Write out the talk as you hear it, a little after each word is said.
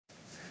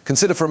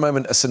Consider for a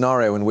moment a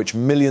scenario in which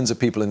millions of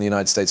people in the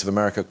United States of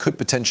America could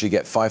potentially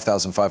get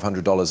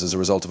 $5,500 as a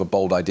result of a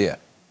bold idea.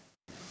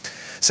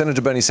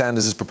 Senator Bernie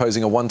Sanders is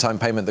proposing a one-time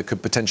payment that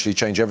could potentially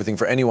change everything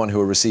for anyone who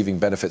are receiving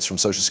benefits from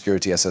Social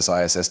Security,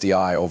 SSI,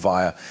 SSDI, or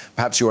VIA.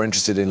 Perhaps you are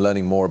interested in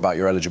learning more about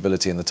your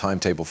eligibility and the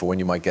timetable for when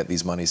you might get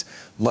these monies.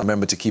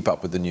 Remember to keep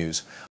up with the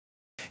news.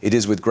 It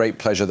is with great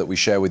pleasure that we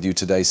share with you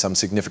today some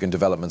significant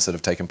developments that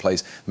have taken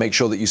place. Make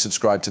sure that you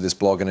subscribe to this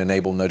blog and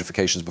enable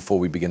notifications before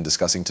we begin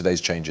discussing today's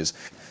changes.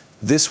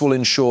 This will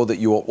ensure that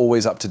you are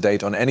always up to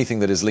date on anything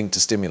that is linked to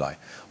stimuli.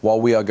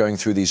 While we are going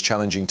through these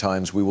challenging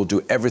times, we will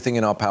do everything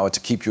in our power to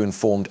keep you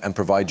informed and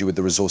provide you with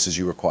the resources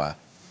you require.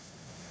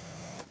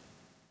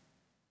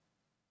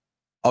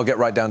 I'll get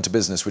right down to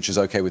business, which is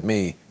okay with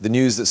me. The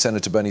news that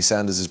Senator Bernie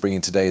Sanders is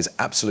bringing today is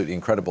absolutely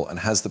incredible and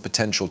has the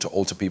potential to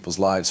alter people's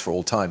lives for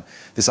all time.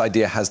 This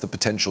idea has the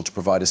potential to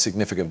provide a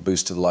significant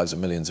boost to the lives of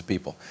millions of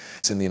people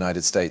in the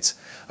United States.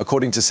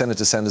 According to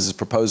Senator Sanders'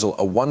 proposal,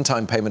 a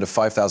one-time payment of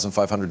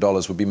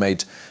 $5,500 would be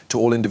made to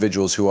all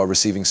individuals who are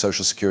receiving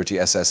Social Security,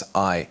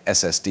 SSI,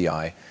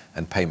 SSDI,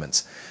 and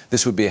payments.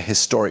 This would be a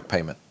historic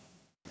payment.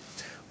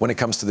 When it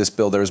comes to this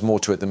bill, there is more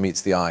to it than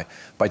meets the eye.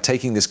 By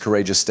taking this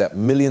courageous step,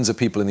 millions of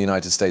people in the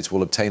United States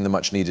will obtain the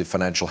much-needed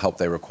financial help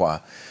they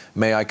require.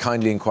 May I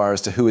kindly inquire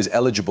as to who is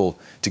eligible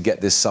to get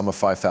this sum of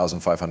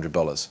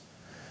 $5,500?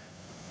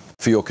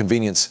 For your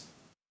convenience,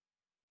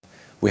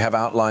 we have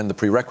outlined the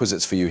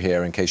prerequisites for you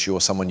here in case you or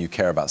someone you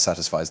care about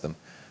satisfies them.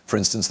 For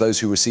instance, those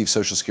who receive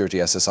Social Security,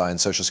 SSI, and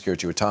Social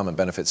Security retirement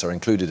benefits are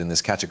included in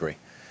this category.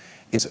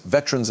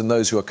 Veterans and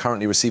those who are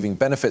currently receiving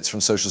benefits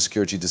from Social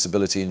Security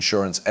Disability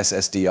Insurance,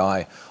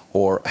 SSDI,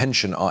 or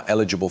pension are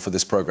eligible for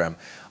this program.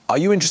 Are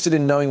you interested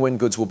in knowing when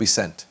goods will be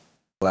sent?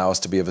 Allow us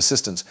to be of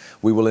assistance.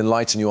 We will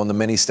enlighten you on the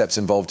many steps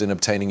involved in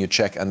obtaining your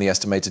check and the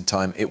estimated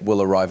time it will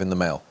arrive in the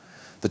mail.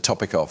 The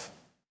topic of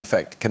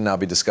effect can now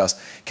be discussed.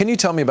 Can you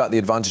tell me about the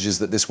advantages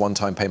that this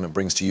one-time payment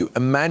brings to you?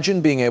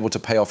 Imagine being able to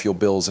pay off your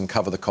bills and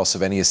cover the costs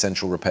of any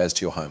essential repairs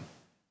to your home.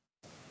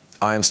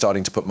 I am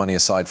starting to put money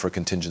aside for a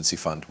contingency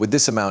fund. With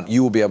this amount,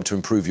 you will be able to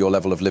improve your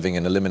level of living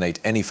and eliminate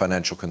any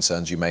financial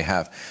concerns you may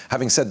have.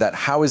 Having said that,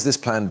 how is this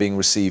plan being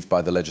received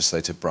by the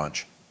legislative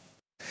branch?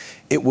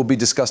 It will be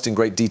discussed in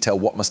great detail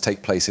what must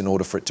take place in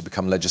order for it to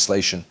become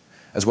legislation,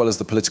 as well as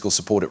the political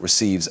support it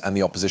receives and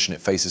the opposition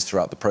it faces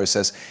throughout the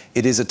process.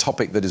 It is a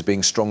topic that is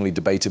being strongly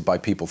debated by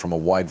people from a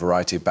wide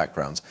variety of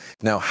backgrounds.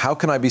 Now, how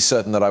can I be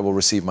certain that I will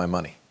receive my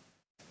money?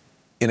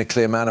 In a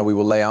clear manner, we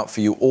will lay out for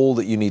you all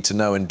that you need to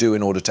know and do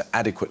in order to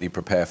adequately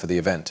prepare for the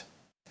event.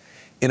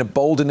 In a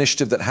bold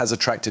initiative that has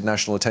attracted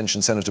national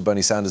attention, Senator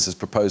Bernie Sanders has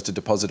proposed a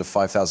deposit of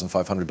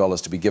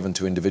 $5,500 to be given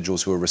to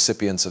individuals who are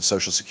recipients of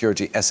Social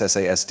Security,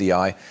 SSA,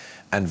 SDI,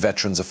 and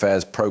Veterans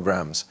Affairs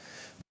programs.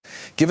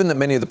 Given that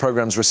many of the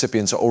program's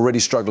recipients are already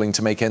struggling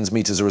to make ends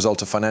meet as a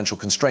result of financial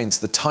constraints,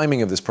 the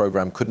timing of this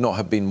program could not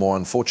have been more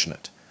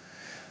unfortunate.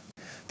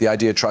 The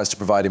idea tries to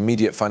provide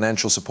immediate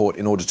financial support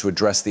in order to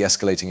address the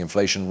escalating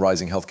inflation,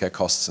 rising healthcare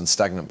costs, and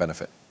stagnant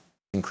benefit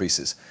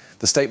increases.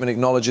 The statement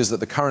acknowledges that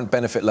the current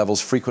benefit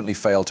levels frequently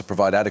fail to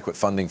provide adequate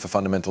funding for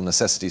fundamental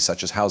necessities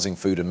such as housing,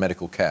 food, and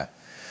medical care.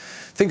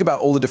 Think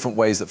about all the different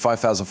ways that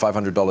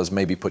 $5,500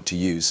 may be put to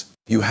use.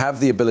 You have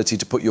the ability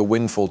to put your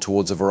windfall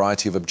towards a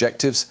variety of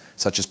objectives,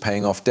 such as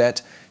paying off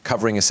debt,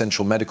 covering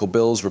essential medical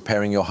bills,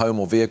 repairing your home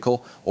or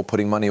vehicle, or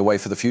putting money away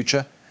for the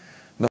future.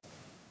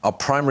 Our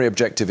primary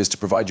objective is to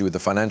provide you with the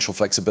financial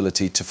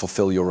flexibility to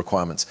fulfill your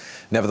requirements.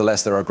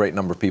 Nevertheless, there are a great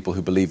number of people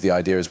who believe the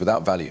idea is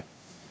without value.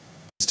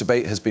 This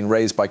debate has been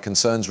raised by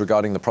concerns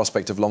regarding the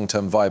prospect of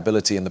long-term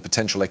viability and the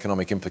potential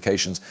economic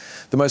implications.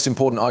 The most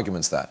important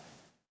arguments that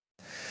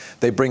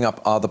they bring up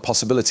are the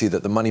possibility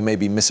that the money may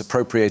be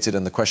misappropriated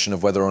and the question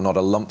of whether or not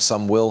a lump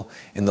sum will,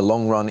 in the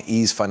long run,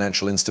 ease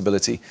financial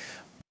instability.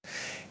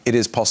 It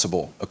is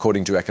possible,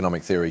 according to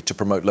economic theory, to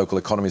promote local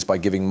economies by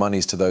giving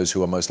monies to those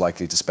who are most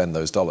likely to spend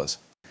those dollars.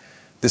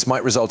 This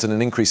might result in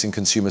an increase in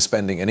consumer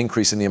spending, an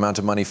increase in the amount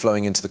of money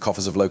flowing into the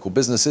coffers of local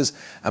businesses,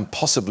 and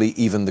possibly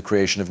even the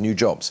creation of new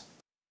jobs.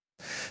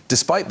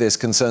 Despite this,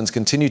 concerns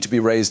continue to be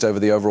raised over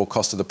the overall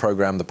cost of the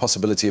program, the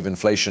possibility of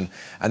inflation,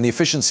 and the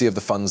efficiency of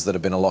the funds that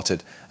have been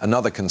allotted.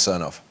 Another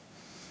concern of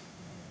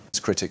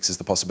critics is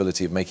the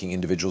possibility of making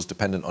individuals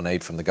dependent on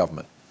aid from the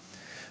government.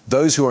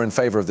 Those who are in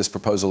favor of this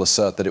proposal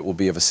assert that it will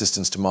be of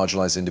assistance to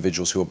marginalized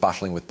individuals who are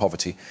battling with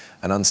poverty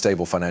and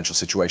unstable financial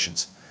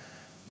situations.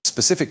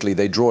 Specifically,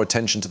 they draw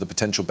attention to the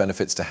potential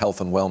benefits to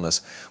health and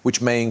wellness,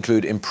 which may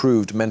include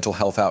improved mental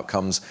health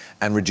outcomes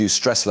and reduced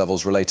stress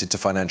levels related to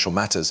financial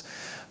matters.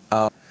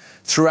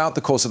 Throughout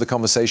the course of the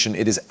conversation,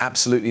 it is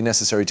absolutely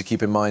necessary to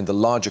keep in mind the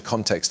larger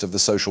context of the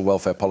social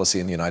welfare policy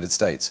in the United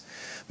States.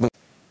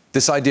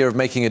 This idea of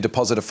making a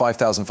deposit of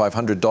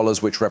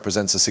 $5,500, which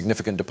represents a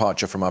significant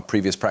departure from our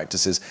previous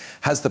practices,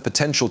 has the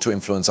potential to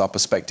influence our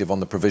perspective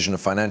on the provision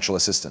of financial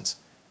assistance.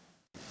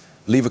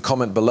 Leave a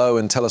comment below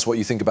and tell us what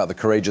you think about the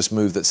courageous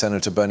move that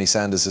Senator Bernie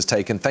Sanders has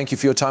taken. Thank you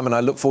for your time, and I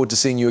look forward to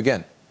seeing you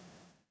again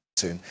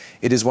soon.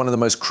 It is one of the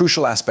most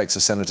crucial aspects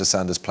of Senator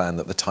Sanders' plan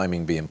that the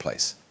timing be in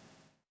place.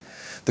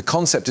 The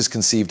concept is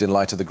conceived in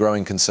light of the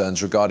growing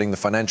concerns regarding the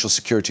financial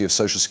security of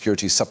Social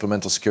Security,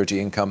 supplemental security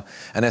income,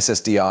 and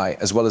SSDI,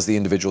 as well as the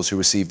individuals who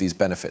receive these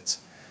benefits.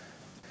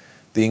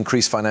 The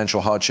increased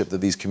financial hardship that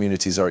these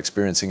communities are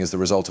experiencing is the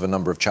result of a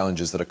number of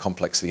challenges that are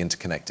complexly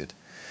interconnected.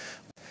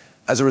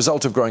 As a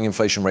result of growing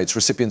inflation rates,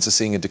 recipients are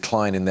seeing a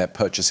decline in their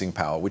purchasing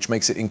power, which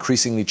makes it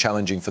increasingly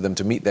challenging for them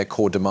to meet their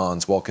core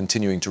demands while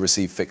continuing to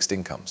receive fixed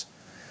incomes.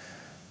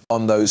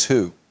 On those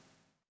who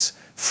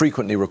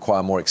frequently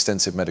require more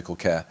extensive medical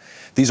care.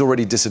 These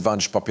already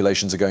disadvantaged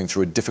populations are going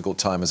through a difficult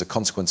time as a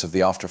consequence of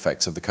the after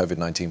effects of the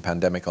COVID-19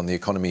 pandemic on the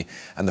economy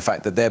and the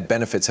fact that their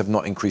benefits have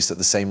not increased at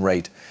the same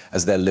rate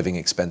as their living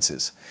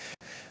expenses.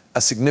 A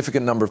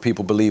significant number of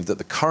people believe that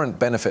the current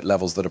benefit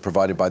levels that are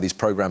provided by these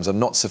programs are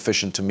not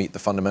sufficient to meet the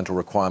fundamental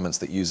requirements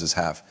that users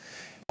have.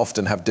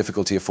 Often have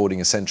difficulty affording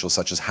essentials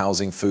such as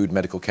housing, food,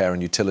 medical care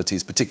and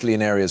utilities, particularly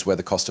in areas where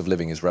the cost of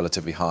living is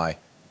relatively high.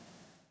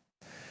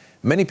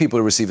 Many people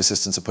who receive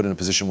assistance are put in a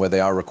position where they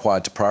are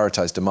required to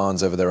prioritize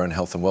demands over their own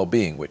health and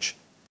well-being, which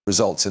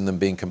results in them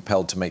being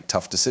compelled to make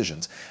tough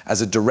decisions.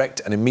 As a direct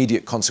and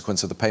immediate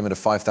consequence of the payment of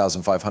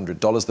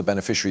 $5,500, the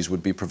beneficiaries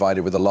would be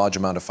provided with a large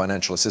amount of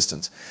financial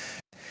assistance.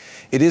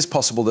 It is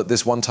possible that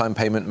this one-time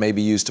payment may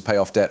be used to pay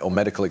off debt or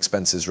medical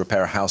expenses,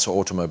 repair a house or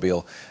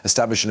automobile,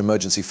 establish an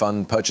emergency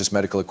fund, purchase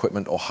medical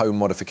equipment or home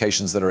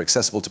modifications that are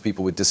accessible to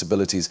people with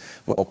disabilities,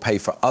 or pay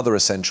for other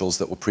essentials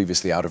that were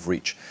previously out of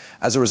reach.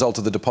 As a result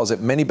of the deposit,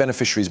 many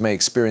beneficiaries may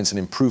experience an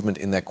improvement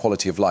in their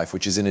quality of life,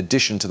 which is in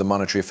addition to the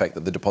monetary effect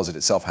that the deposit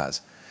itself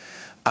has.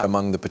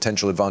 Among the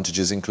potential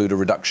advantages include a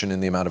reduction in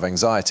the amount of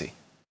anxiety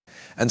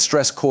and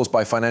stress caused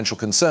by financial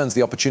concerns,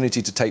 the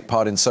opportunity to take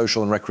part in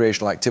social and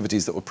recreational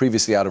activities that were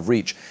previously out of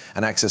reach,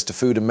 and access to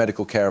food and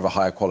medical care of a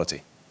higher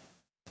quality.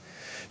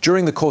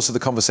 During the course of the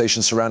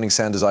conversation surrounding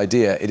Sanders'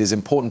 idea, it is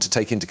important to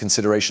take into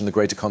consideration the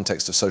greater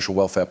context of social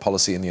welfare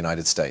policy in the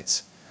United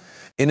States.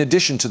 In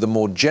addition to the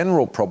more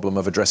general problem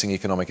of addressing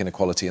economic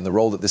inequality and the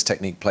role that this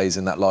technique plays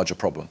in that larger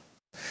problem.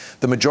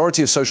 The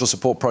majority of social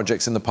support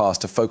projects in the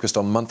past have focused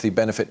on monthly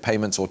benefit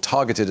payments or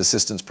targeted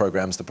assistance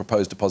programs. The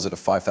proposed deposit of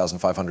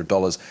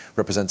 $5,500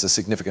 represents a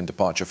significant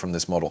departure from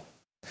this model.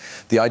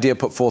 The idea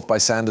put forth by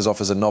Sanders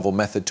offers a novel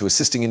method to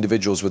assisting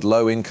individuals with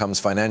low incomes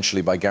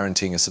financially by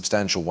guaranteeing a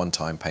substantial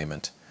one-time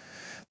payment.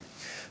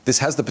 This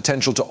has the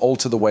potential to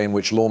alter the way in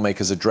which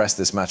lawmakers address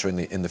this matter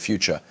in the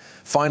future.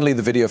 Finally,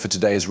 the video for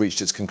today has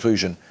reached its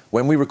conclusion.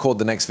 When we record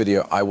the next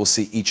video, I will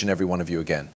see each and every one of you again.